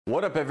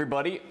What up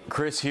everybody,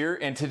 Chris here,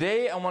 and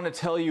today I want to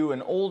tell you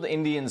an old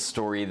Indian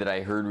story that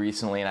I heard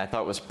recently and I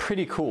thought was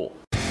pretty cool.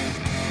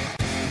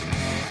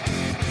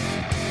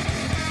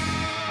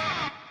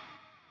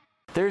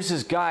 There's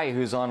this guy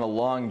who's on a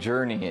long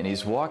journey and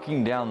he's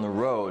walking down the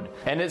road,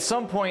 and at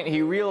some point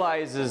he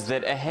realizes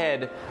that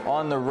ahead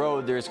on the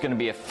road there's going to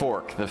be a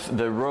fork.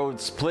 The road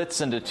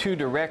splits into two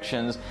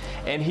directions,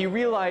 and he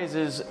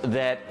realizes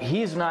that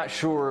he's not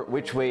sure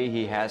which way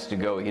he has to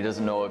go. He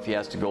doesn't know if he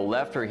has to go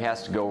left or he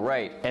has to go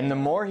right. And the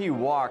more he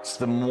walks,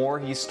 the more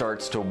he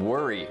starts to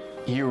worry.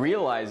 He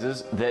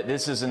realizes that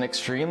this is an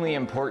extremely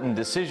important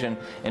decision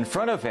in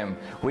front of him,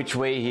 which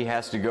way he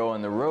has to go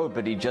on the road,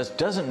 but he just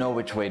doesn't know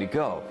which way to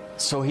go.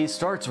 So he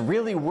starts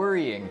really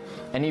worrying,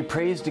 and he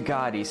prays to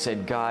God. He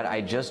said, "God, I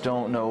just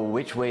don't know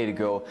which way to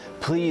go.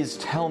 Please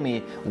tell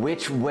me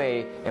which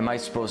way am I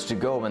supposed to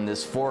go in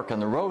this fork on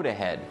the road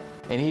ahead."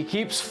 And he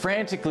keeps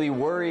frantically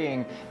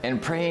worrying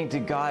and praying to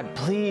God,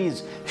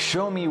 "Please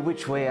show me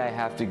which way I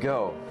have to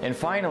go." And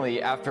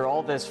finally, after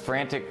all this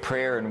frantic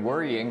prayer and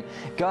worrying,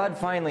 God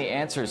finally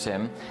answers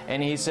him,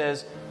 and he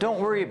says,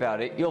 "Don't worry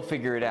about it, you'll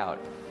figure it out."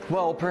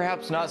 Well,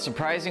 perhaps not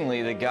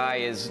surprisingly, the guy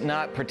is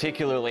not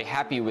particularly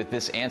happy with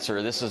this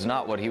answer. This is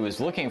not what he was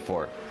looking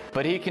for.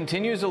 But he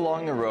continues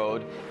along the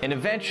road, and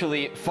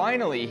eventually,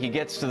 finally, he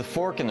gets to the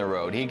fork in the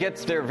road. He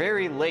gets there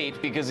very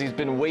late because he's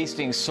been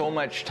wasting so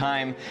much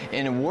time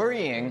in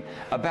worrying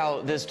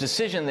about this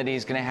decision that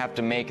he's going to have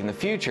to make in the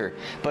future.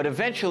 But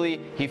eventually,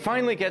 he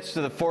finally gets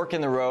to the fork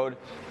in the road,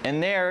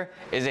 and there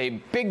is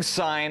a big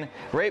sign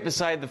right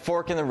beside the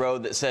fork in the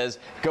road that says,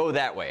 "Go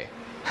that way."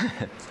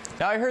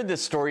 Now, I heard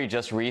this story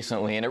just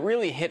recently, and it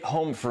really hit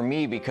home for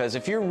me because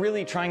if you're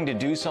really trying to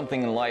do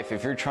something in life,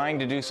 if you're trying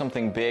to do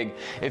something big,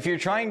 if you're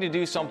trying to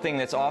do something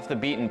that's off the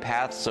beaten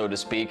path, so to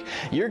speak,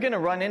 you're going to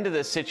run into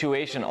this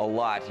situation a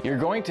lot. You're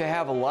going to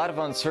have a lot of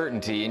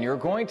uncertainty, and you're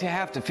going to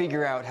have to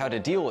figure out how to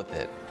deal with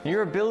it.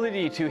 Your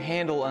ability to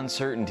handle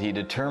uncertainty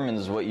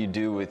determines what you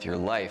do with your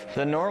life.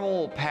 The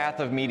normal path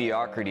of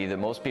mediocrity that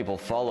most people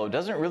follow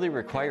doesn't really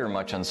require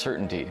much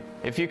uncertainty.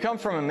 If you come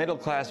from a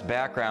middle-class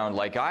background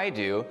like I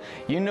do,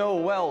 you know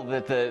well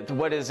that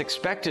what is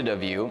expected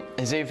of you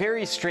is a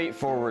very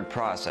straightforward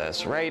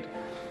process, right?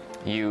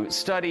 You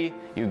study,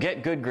 you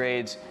get good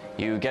grades,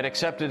 you get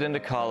accepted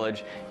into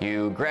college,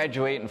 you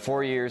graduate in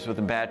 4 years with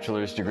a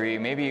bachelor's degree,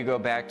 maybe you go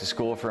back to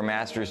school for a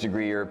master's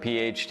degree or a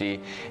PhD,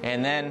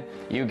 and then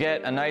you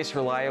get a nice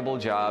reliable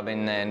job,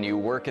 and then you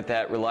work at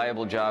that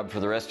reliable job for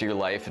the rest of your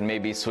life and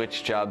maybe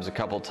switch jobs a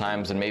couple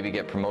times and maybe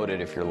get promoted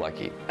if you're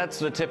lucky. That's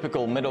the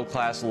typical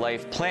middle-class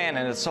life plan,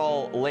 and it's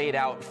all laid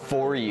out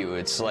for you.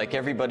 It's like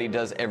everybody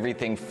does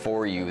everything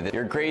for you.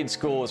 Your grade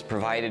school is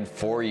provided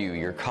for you.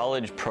 Your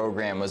college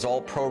program was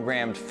all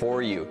programmed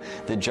for you.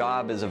 The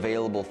job is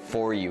available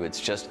for you. It's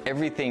just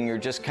everything. You're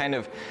just kind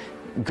of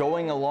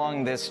going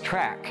along this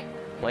track,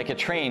 like a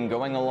train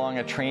going along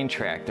a train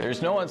track.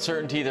 There's no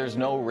uncertainty, there's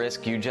no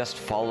risk, you just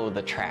follow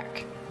the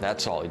track.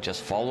 That's all, you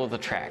just follow the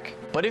track.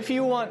 But if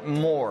you want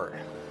more,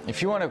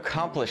 if you want to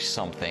accomplish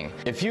something,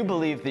 if you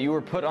believe that you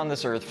were put on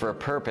this earth for a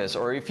purpose,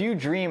 or if you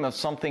dream of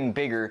something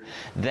bigger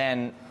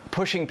than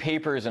pushing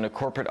papers in a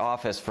corporate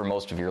office for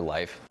most of your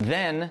life,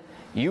 then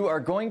you are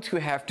going to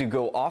have to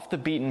go off the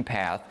beaten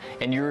path,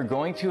 and you're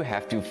going to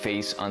have to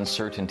face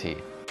uncertainty.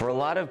 For a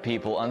lot of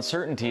people,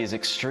 uncertainty is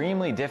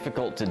extremely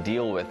difficult to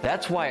deal with.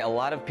 That's why a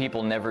lot of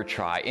people never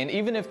try, and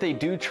even if they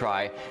do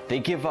try, they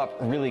give up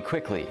really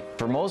quickly.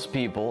 For most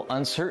people,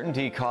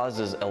 uncertainty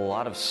causes a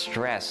lot of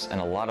stress and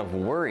a lot of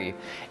worry,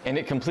 and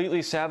it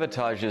completely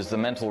sabotages the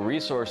mental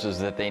resources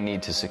that they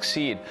need to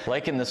succeed.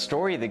 Like in the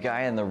story, the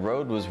guy on the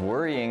road was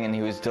worrying and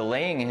he was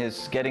delaying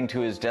his getting to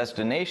his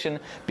destination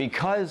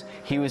because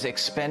he was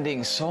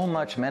expending so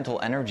much mental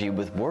energy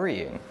with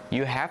worrying.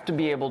 You have to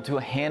be able to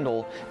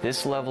handle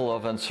this level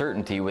of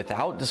uncertainty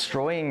without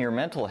destroying your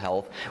mental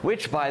health,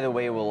 which, by the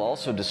way, will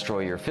also destroy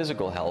your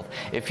physical health.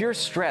 If you're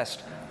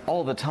stressed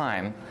all the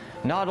time,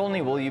 not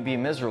only will you be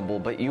miserable,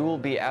 but you will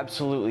be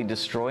absolutely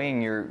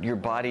destroying your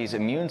body's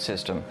immune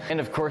system. And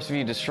of course, if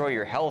you destroy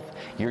your health,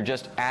 you're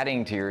just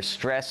adding to your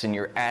stress and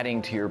you're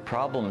adding to your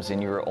problems,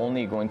 and you're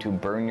only going to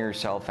burn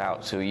yourself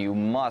out. So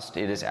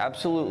it is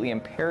absolutely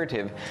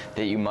imperative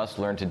that you must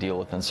learn to deal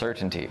with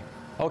uncertainty.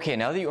 Okay,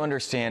 now that you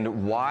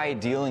understand why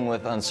dealing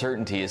with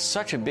uncertainty is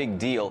such a big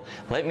deal,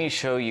 let me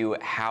show you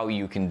how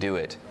you can do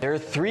it. There are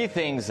 3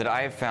 things that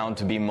I have found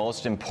to be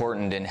most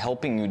important in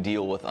helping you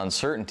deal with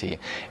uncertainty,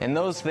 and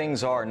those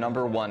things are: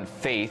 number 1,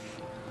 faith;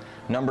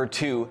 number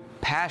 2,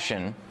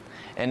 passion;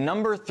 and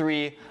number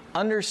 3,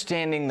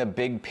 understanding the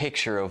big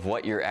picture of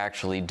what you're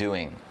actually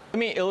doing. Let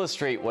me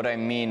illustrate what I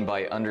mean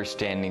by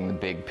understanding the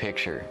big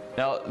picture.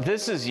 Now,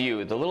 this is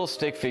you, the little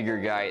stick figure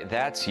guy,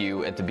 that's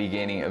you at the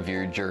beginning of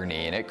your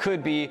journey. And it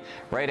could be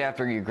right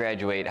after you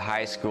graduate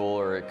high school,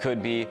 or it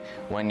could be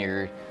when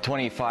you're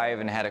 25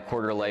 and had a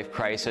quarter life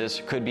crisis,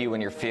 it could be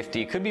when you're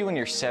 50, it could be when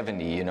you're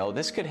 70, you know.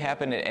 This could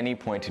happen at any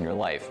point in your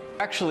life.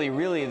 Actually,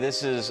 really,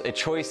 this is a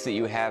choice that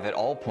you have at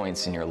all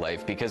points in your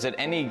life, because at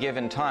any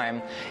given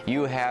time,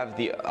 you have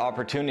the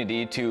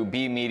opportunity to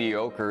be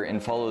mediocre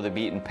and follow the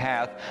beaten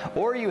path,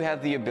 or you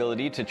have the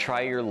ability to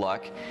try your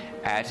luck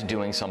at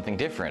doing something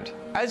different.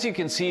 As you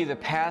can see, the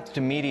path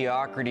to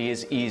mediocrity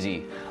is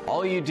easy.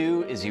 All you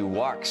do is you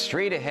walk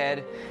straight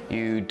ahead,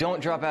 you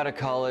don't drop out of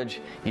college,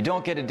 you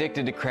don't get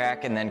addicted to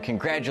crack, and then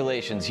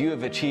congratulations, you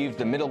have achieved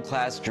the middle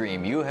class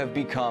dream. You have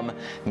become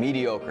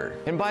mediocre.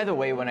 And by the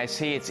way, when I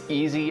say it's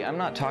easy, I'm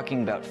not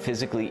talking about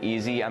physically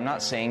easy. I'm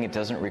not saying it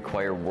doesn't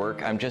require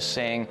work. I'm just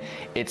saying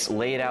it's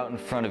laid out in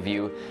front of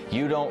you.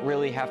 You don't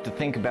really have to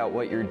think about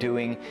what you're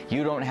doing.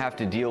 You don't have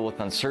to deal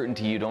with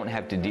uncertainty. You don't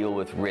have to deal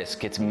with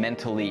risk. It's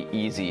mentally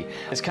easy.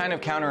 It's kind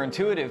of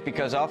counterintuitive,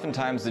 because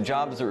oftentimes the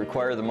jobs that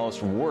require the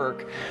most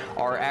work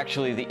are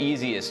actually the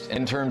easiest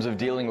in terms of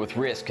dealing with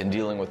risk and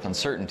dealing with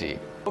uncertainty.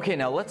 Okay,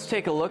 now let's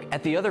take a look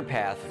at the other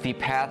path, the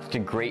path to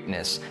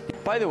greatness.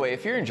 By the way,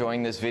 if you're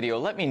enjoying this video,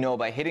 let me know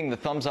by hitting the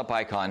thumbs up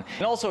icon,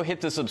 and also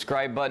hit the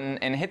subscribe button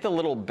and hit the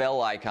little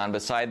bell icon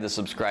beside the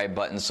subscribe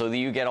button so that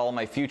you get all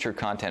my future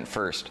content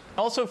first.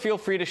 Also, feel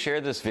free to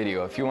share this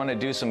video if you want to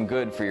do some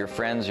good for your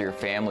friends or your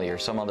family or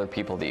some other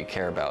people that you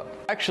care about.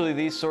 Actually,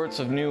 these sorts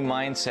of new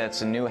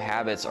mindsets and new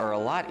habits are a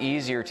lot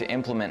easier to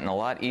implement and a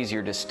lot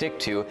easier to stick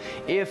to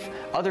if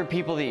other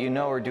people that you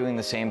know are doing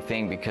the same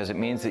thing, because it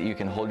means that you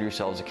can hold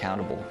yourselves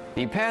accountable.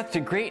 The path to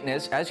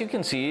greatness, as you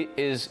can see,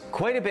 is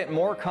quite a bit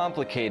more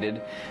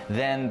complicated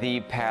than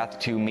the path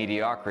to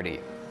mediocrity.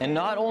 And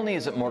not only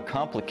is it more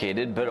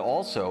complicated, but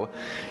also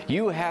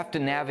you have to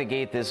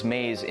navigate this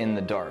maze in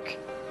the dark.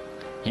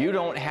 You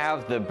don't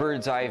have the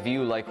bird's eye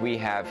view like we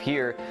have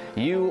here.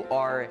 You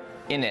are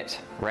in it,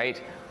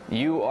 right?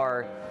 You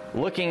are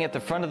looking at the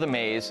front of the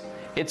maze.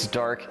 It's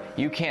dark,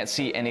 you can't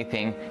see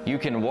anything, you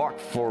can walk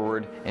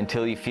forward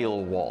until you feel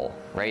a wall,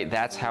 right?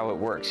 That's how it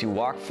works. You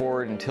walk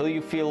forward until you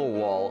feel a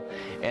wall,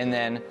 and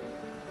then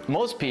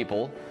most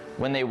people,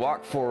 when they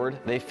walk forward,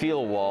 they feel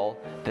a wall,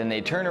 then they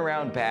turn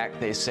around back,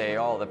 they say,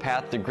 oh, the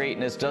path to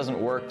greatness doesn't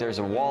work, there's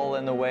a wall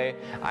in the way,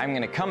 I'm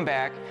going to come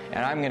back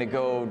and I'm going to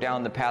go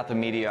down the path of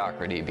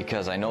mediocrity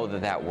because I know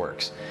that that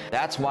works.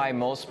 That's why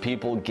most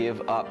people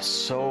give up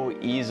so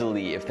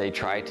easily if they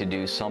try to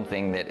do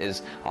something that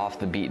is off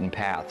the beaten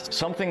path,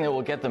 something that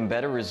will get them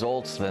better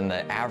results than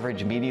the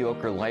average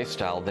mediocre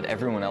lifestyle that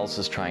everyone else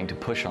is trying to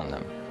push on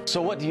them.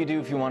 So what do you do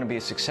if you want to be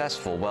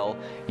successful? Well,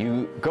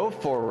 you go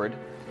forward,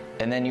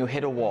 and then you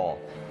hit a wall.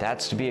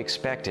 That's to be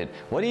expected.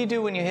 What do you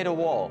do when you hit a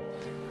wall?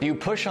 Do you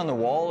push on the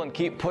wall and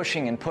keep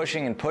pushing and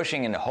pushing and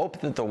pushing and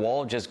hope that the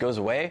wall just goes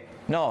away?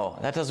 No,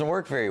 that doesn't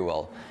work very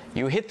well.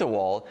 You hit the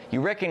wall,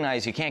 you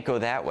recognize you can't go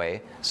that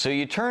way, so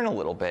you turn a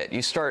little bit.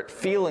 You start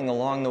feeling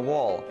along the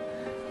wall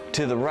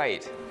to the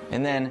right,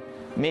 and then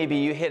maybe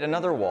you hit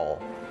another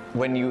wall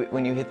when you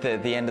hit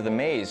the end of the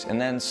maze, and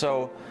then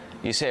so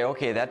you say,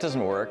 okay, that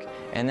doesn't work,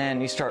 and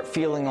then you start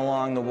feeling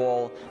along the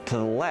wall to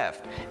the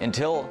left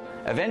until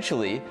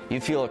eventually you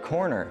feel a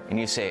corner and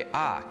you say,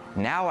 ah,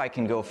 now I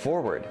can go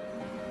forward.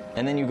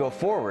 And then you go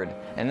forward,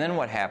 and then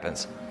what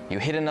happens? You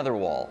hit another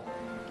wall.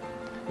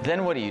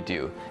 Then what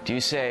do? Do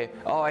you say,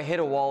 oh, I hit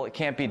a wall, it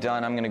can't be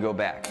done, I'm going to go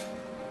back?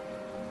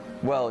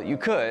 Well, you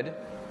could,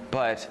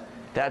 but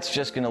that's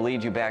just going to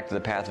lead you back to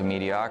the path of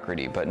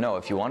mediocrity. But no,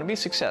 if you want to be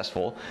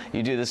successful,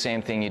 you do the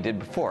same thing you did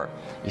before.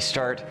 You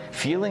start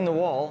feeling the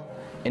wall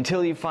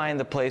until you find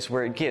the place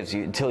where it gives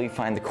you, until you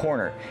find the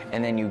corner,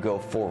 and then you go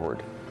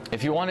forward.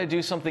 If you want to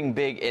do something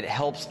big, it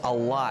helps a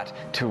lot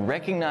to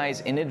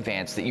recognize in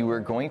advance that you are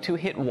going to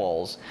hit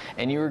walls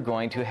and you are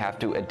going to have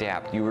to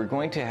adapt. You are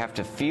going to have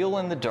to feel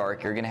in the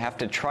dark. You're going to have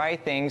to try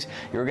things.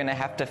 You're going to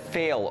have to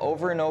fail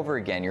over and over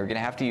again. You're going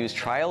to have to use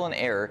trial and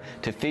error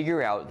to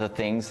figure out the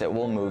things that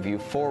will move you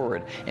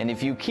forward. And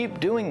if you keep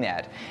doing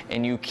that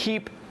and you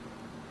keep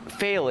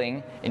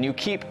failing and you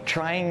keep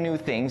trying new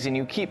things and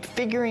you keep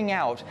figuring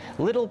out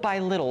little by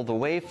little the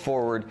way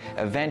forward,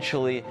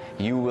 eventually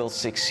you will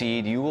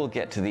succeed. You will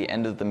get to the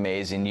end of the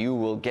maze and you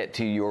will get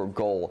to your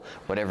goal,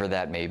 whatever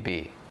that may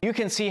be. You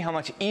can see how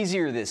much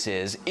easier this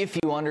is if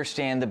you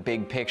understand the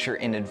big picture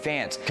in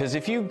advance. Because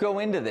if you go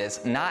into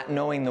this not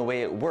knowing the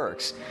way it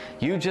works,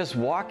 you just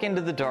walk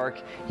into the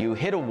dark, you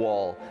hit a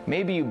wall,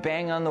 maybe you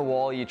bang on the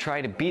wall, you try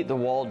to beat the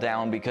wall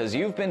down because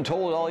you've been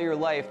told all your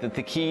life that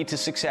the key to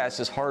success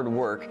is hard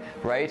work,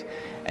 right?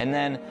 And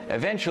then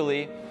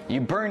eventually you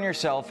burn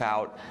yourself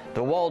out,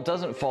 the wall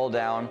doesn't fall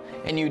down,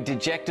 and you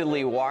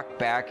dejectedly walk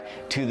back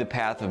to the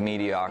path of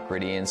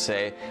mediocrity and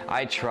say,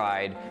 I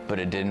tried, but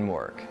it didn't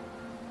work.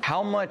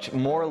 How much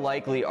more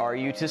likely are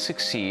you to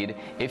succeed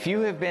if you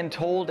have been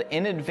told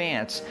in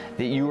advance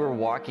that you are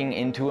walking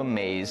into a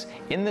maze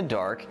in the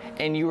dark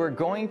and you are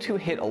going to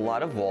hit a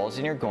lot of walls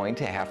and you're going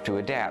to have to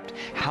adapt?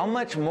 How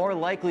much more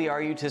likely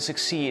are you to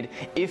succeed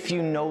if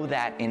you know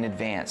that in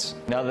advance?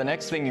 Now, the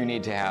next thing you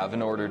need to have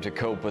in order to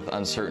cope with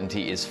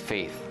uncertainty is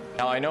faith.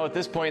 Now, I know at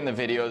this point in the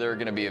video there are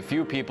going to be a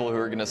few people who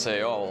are going to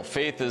say, oh, well,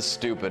 faith is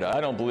stupid. I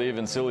don't believe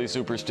in silly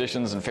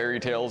superstitions and fairy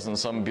tales and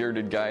some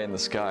bearded guy in the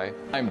sky.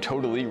 I'm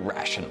totally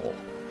rational.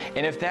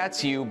 And if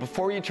that's you,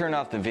 before you turn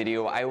off the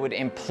video, I would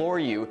implore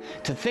you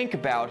to think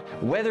about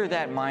whether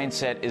that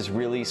mindset is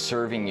really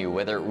serving you,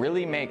 whether it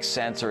really makes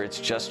sense or it's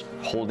just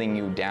holding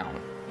you down.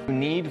 You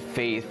need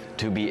faith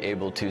to be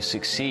able to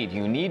succeed.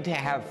 You need to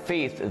have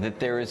faith that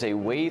there is a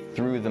way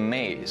through the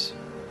maze,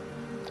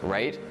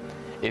 right?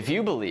 If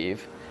you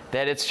believe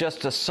that it's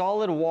just a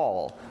solid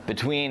wall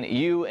between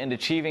you and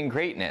achieving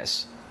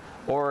greatness,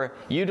 or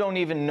you don't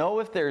even know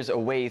if there's a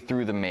way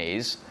through the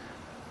maze,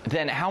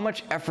 then how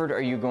much effort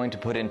are you going to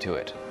put into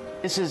it?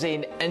 This is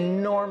an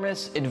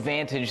enormous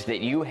advantage that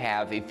you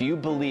have if you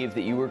believe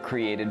that you were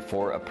created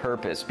for a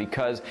purpose,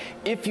 because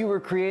if you were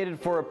created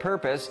for a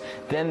purpose,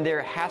 then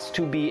there has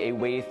to be a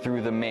way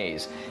through the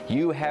maze.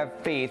 You have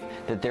faith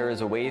that there is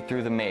a way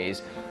through the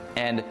maze,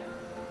 and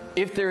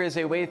if there is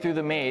a way through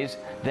the maze,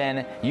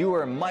 then you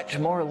are much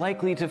more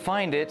likely to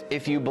find it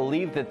if you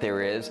believe that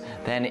there is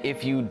than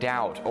if you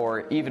doubt,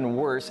 or even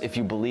worse, if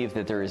you believe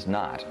that there is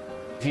not.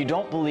 If you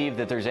don't believe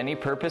that there's any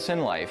purpose in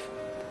life,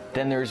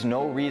 then there's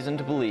no reason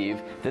to believe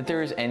that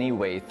there is any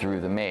way through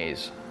the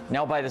maze.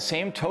 Now, by the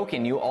same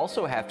token, you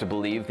also have to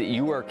believe that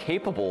you are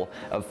capable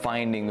of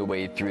finding the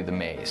way through the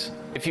maze.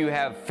 If you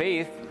have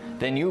faith,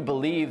 then you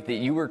believe that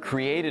you were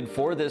created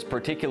for this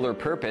particular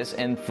purpose,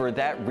 and for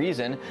that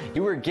reason,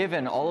 you were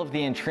given all of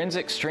the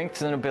intrinsic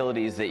strengths and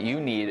abilities that you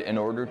need in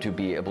order to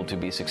be able to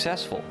be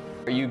successful.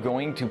 Are you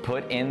going to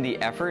put in the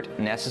effort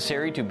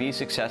necessary to be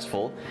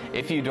successful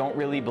if you don't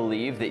really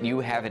believe that you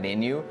have it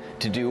in you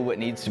to do what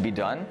needs to be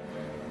done?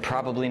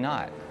 Probably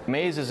not. The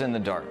maze is in the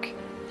dark.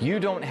 You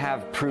don't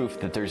have proof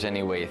that there's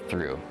any way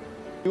through.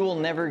 You will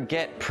never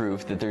get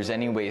proof that there's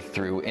any way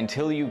through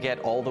until you get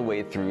all the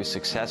way through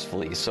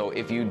successfully. So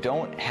if you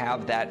don't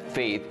have that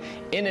faith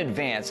in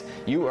advance,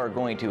 you are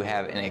going to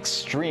have an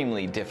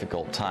extremely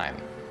difficult time.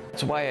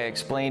 That's why I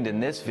explained in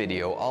this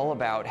video all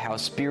about how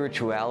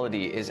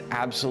spirituality is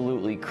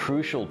absolutely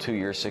crucial to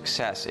your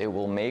success. It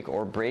will make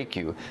or break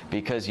you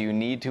because you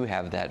need to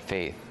have that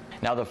faith.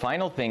 Now, the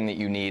final thing that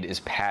you need is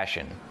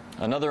passion.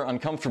 Another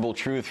uncomfortable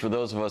truth for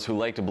those of us who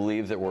like to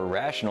believe that we're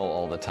rational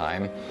all the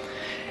time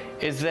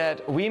is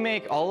that we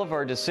make all of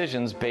our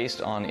decisions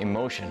based on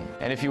emotion.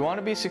 And if you want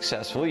to be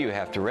successful, you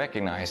have to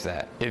recognize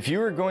that. If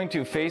you are going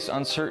to face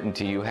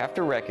uncertainty, you have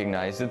to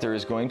recognize that there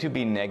is going to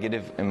be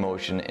negative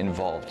emotion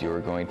involved. You are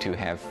going to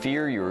have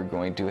fear, you are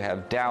going to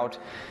have doubt,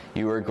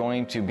 you are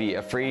going to be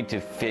afraid to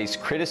face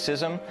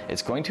criticism,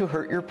 it's going to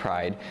hurt your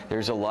pride.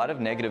 There's a lot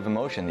of negative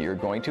emotion that you're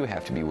going to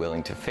have to be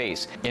willing to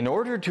face. In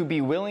order to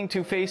be willing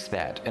to face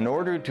that, in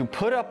order to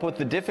put up with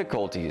the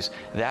difficulties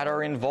that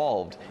are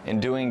involved in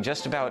doing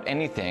just about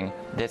anything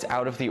that's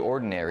out of the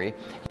ordinary,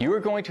 you are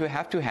going to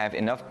have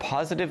enough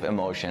positive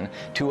emotion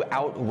to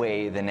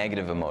outweigh the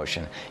negative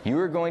emotion. You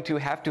are going to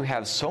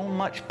have so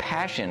much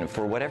passion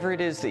for whatever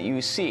it is that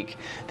you seek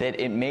that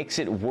it makes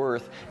it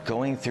worth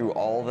going through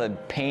all the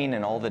pain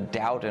and all the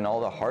doubt and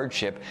all the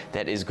hardship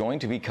that is going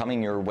to be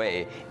coming your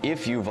way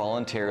if you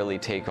voluntarily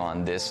take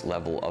on this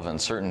level of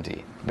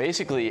uncertainty.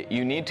 Basically,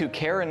 you need to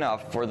care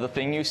enough for the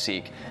thing you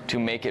seek to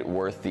make it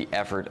worth the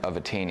effort of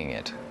attaining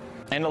it.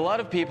 And a lot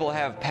of people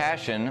have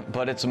passion,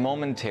 but it's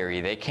momentary.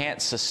 They can't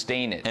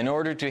sustain it. In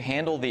order to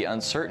handle the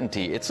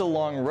uncertainty, it's a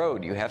long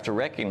road. You have to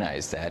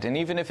recognize that. And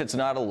even if it's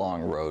not a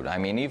long road, I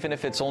mean, even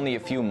if it's only a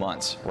few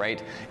months,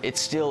 right? It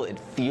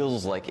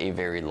feels like a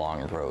very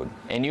long road.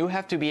 And you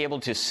have to be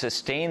able to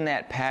sustain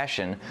that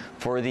passion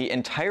for the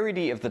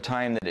entirety of the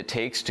time that it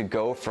takes to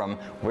go from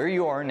where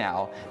you are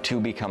now to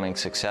becoming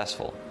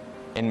successful.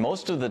 And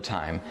most of the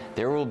time,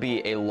 there will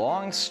be a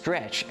long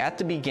stretch at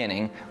the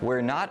beginning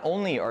where not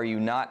only are you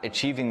not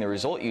achieving the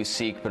result you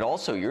seek, but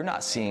also you're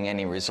not seeing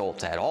any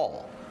results at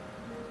all.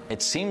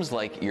 It seems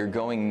like you're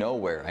going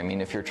nowhere. I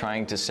mean, if you're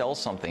trying to sell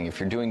something,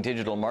 if you're doing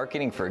digital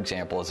marketing, for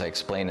example, as I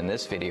explained in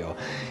this video,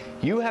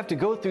 you have to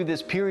go through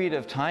this period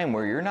of time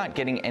where you're not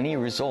getting any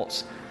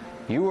results.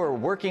 You are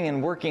working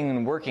and working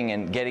and working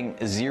and getting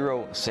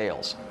zero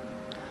sales.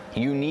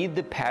 You need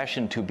the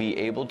passion to be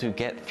able to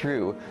get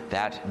through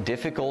that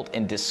difficult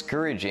and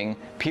discouraging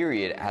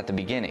period at the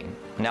beginning.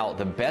 Now,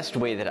 the best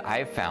way that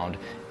I've found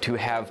to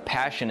have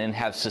passion and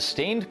have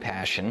sustained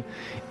passion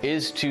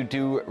is to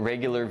do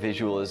regular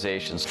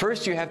visualizations.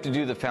 First, you have to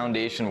do the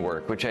foundation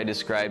work, which I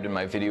described in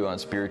my video on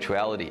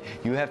spirituality.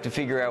 You have to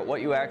figure out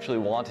what you actually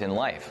want in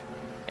life.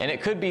 And it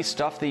could be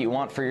stuff that you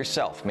want for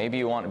yourself. Maybe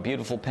you want a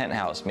beautiful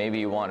penthouse, maybe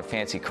you want a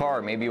fancy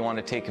car, maybe you want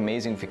to take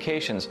amazing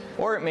vacations,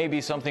 or it may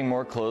be something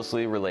more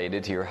closely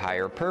related to your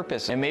higher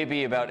purpose. It may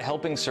be about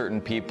helping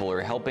certain people or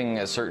helping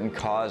a certain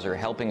cause or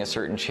helping a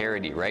certain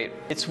charity, right?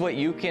 It's what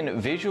you can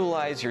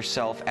visualize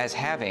yourself as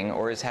having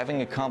or as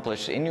having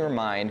accomplished in your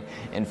mind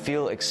and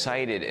feel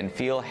excited and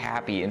feel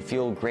happy and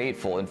feel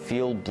grateful and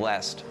feel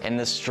blessed. And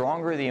the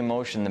stronger the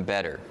emotion, the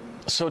better.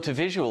 So to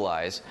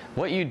visualize,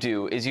 what you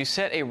do is you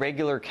set a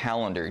regular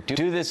calendar.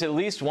 Do this at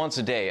least once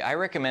a day. I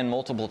recommend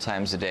multiple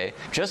times a day.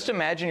 Just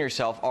imagine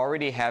yourself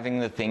already having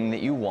the thing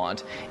that you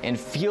want and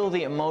feel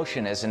the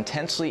emotion as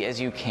intensely as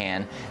you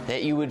can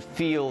that you would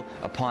feel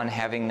upon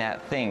having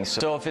that thing.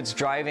 So if it's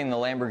driving the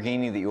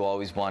Lamborghini that you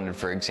always wanted,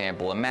 for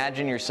example,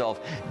 imagine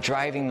yourself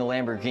driving the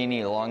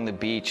Lamborghini along the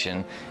beach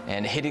and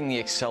hitting the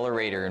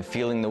accelerator and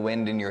feeling the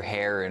wind in your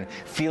hair and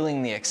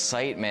feeling the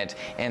excitement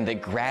and the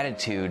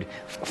gratitude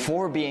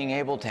for being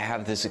able to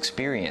have this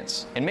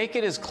experience, and make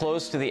it as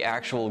close to the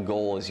actual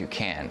goal as you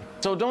can.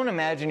 So don't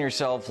imagine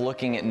yourself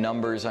looking at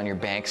numbers on your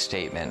bank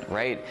statement,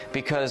 right?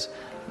 Because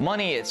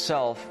money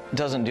itself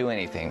doesn't do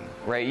anything,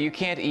 right? You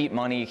can't eat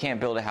money, you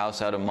can't build a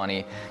house out of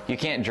money, you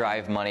can't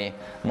drive money.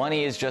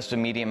 Money is just a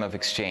medium of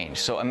exchange.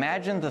 So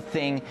imagine the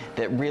thing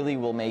that really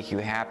will make you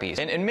happy.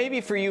 And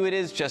maybe for you it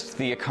is just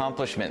the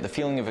accomplishment, the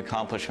feeling of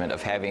accomplishment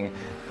of having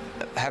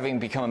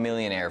become a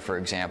millionaire, for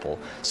example.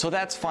 So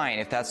that's fine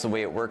if that's the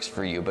way it works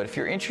for you. But if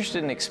you're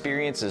interested in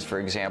experiences, for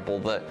example,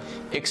 the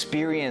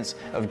experience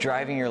of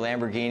driving your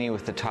Lamborghini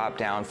with the top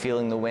down,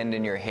 feeling the wind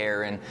in your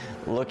hair and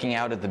looking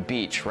out at the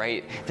beach,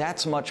 right?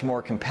 That's much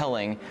more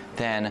compelling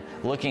than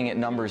looking at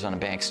numbers on a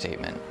bank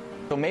statement.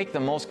 So make the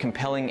most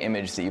compelling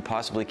image that you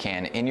possibly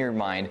can in your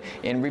mind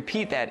and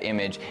repeat that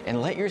image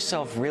and let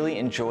yourself really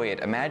enjoy it.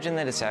 Imagine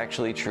that it's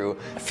actually true.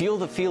 Feel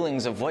the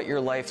feelings of what your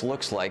life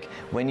looks like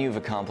when you've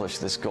accomplished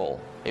this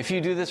goal. If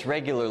you do this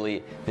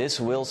regularly,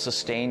 this will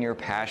sustain your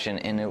passion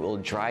and it will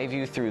drive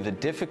you through the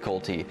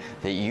difficulty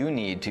that you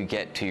need to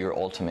get to your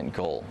ultimate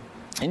goal.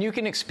 And you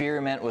can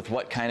experiment with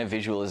what kind of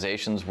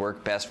visualizations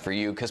work best for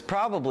you, because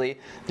probably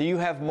you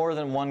have more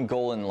than one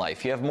goal in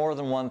life. You have more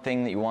than one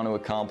thing that you want to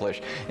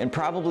accomplish. And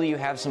probably you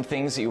have some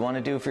things that you want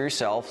to do for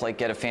yourself, like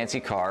get a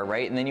fancy car,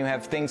 right? And then you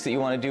have things that you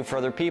want to do for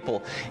other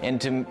people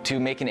and to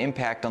make an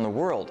impact on the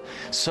world.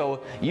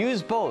 So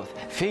use both.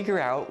 Figure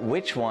out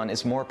which one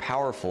is more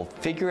powerful.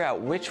 Figure out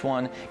which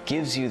one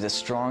gives you the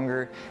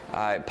stronger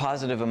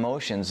positive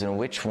emotions and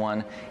which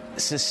one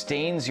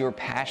sustains your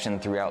passion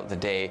throughout the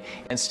day,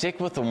 and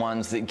stick with the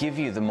ones that give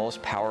you the most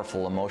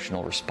powerful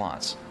emotional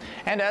response.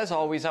 And as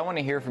always, I want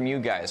to hear from you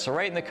guys. So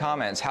write in the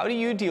comments, how do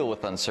you deal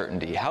with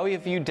uncertainty? How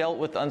have you dealt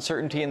with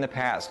uncertainty in the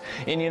past?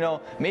 And you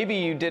know, maybe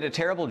you did a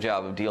terrible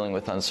job of dealing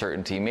with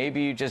uncertainty.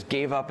 Maybe you just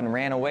gave up and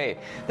ran away.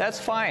 That's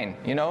fine,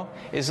 you know?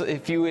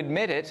 If you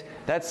admit it,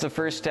 that's the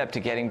first step to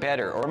getting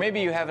better. Or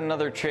maybe you have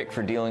another trick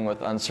for dealing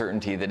with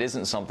uncertainty that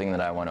isn't something that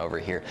I went over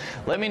here.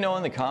 Let me know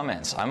in the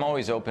comments. I'm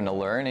always open to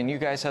learn, and you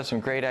guys have some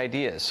great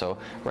ideas, so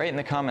write in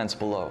the comments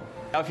below.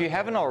 Now, if you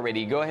haven't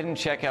already, go ahead and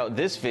check out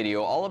this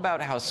video all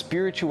about how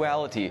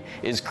spirituality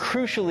is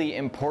crucially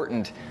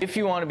important if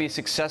you want to be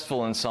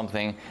successful in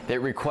something that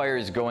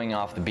requires going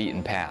off the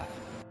beaten path.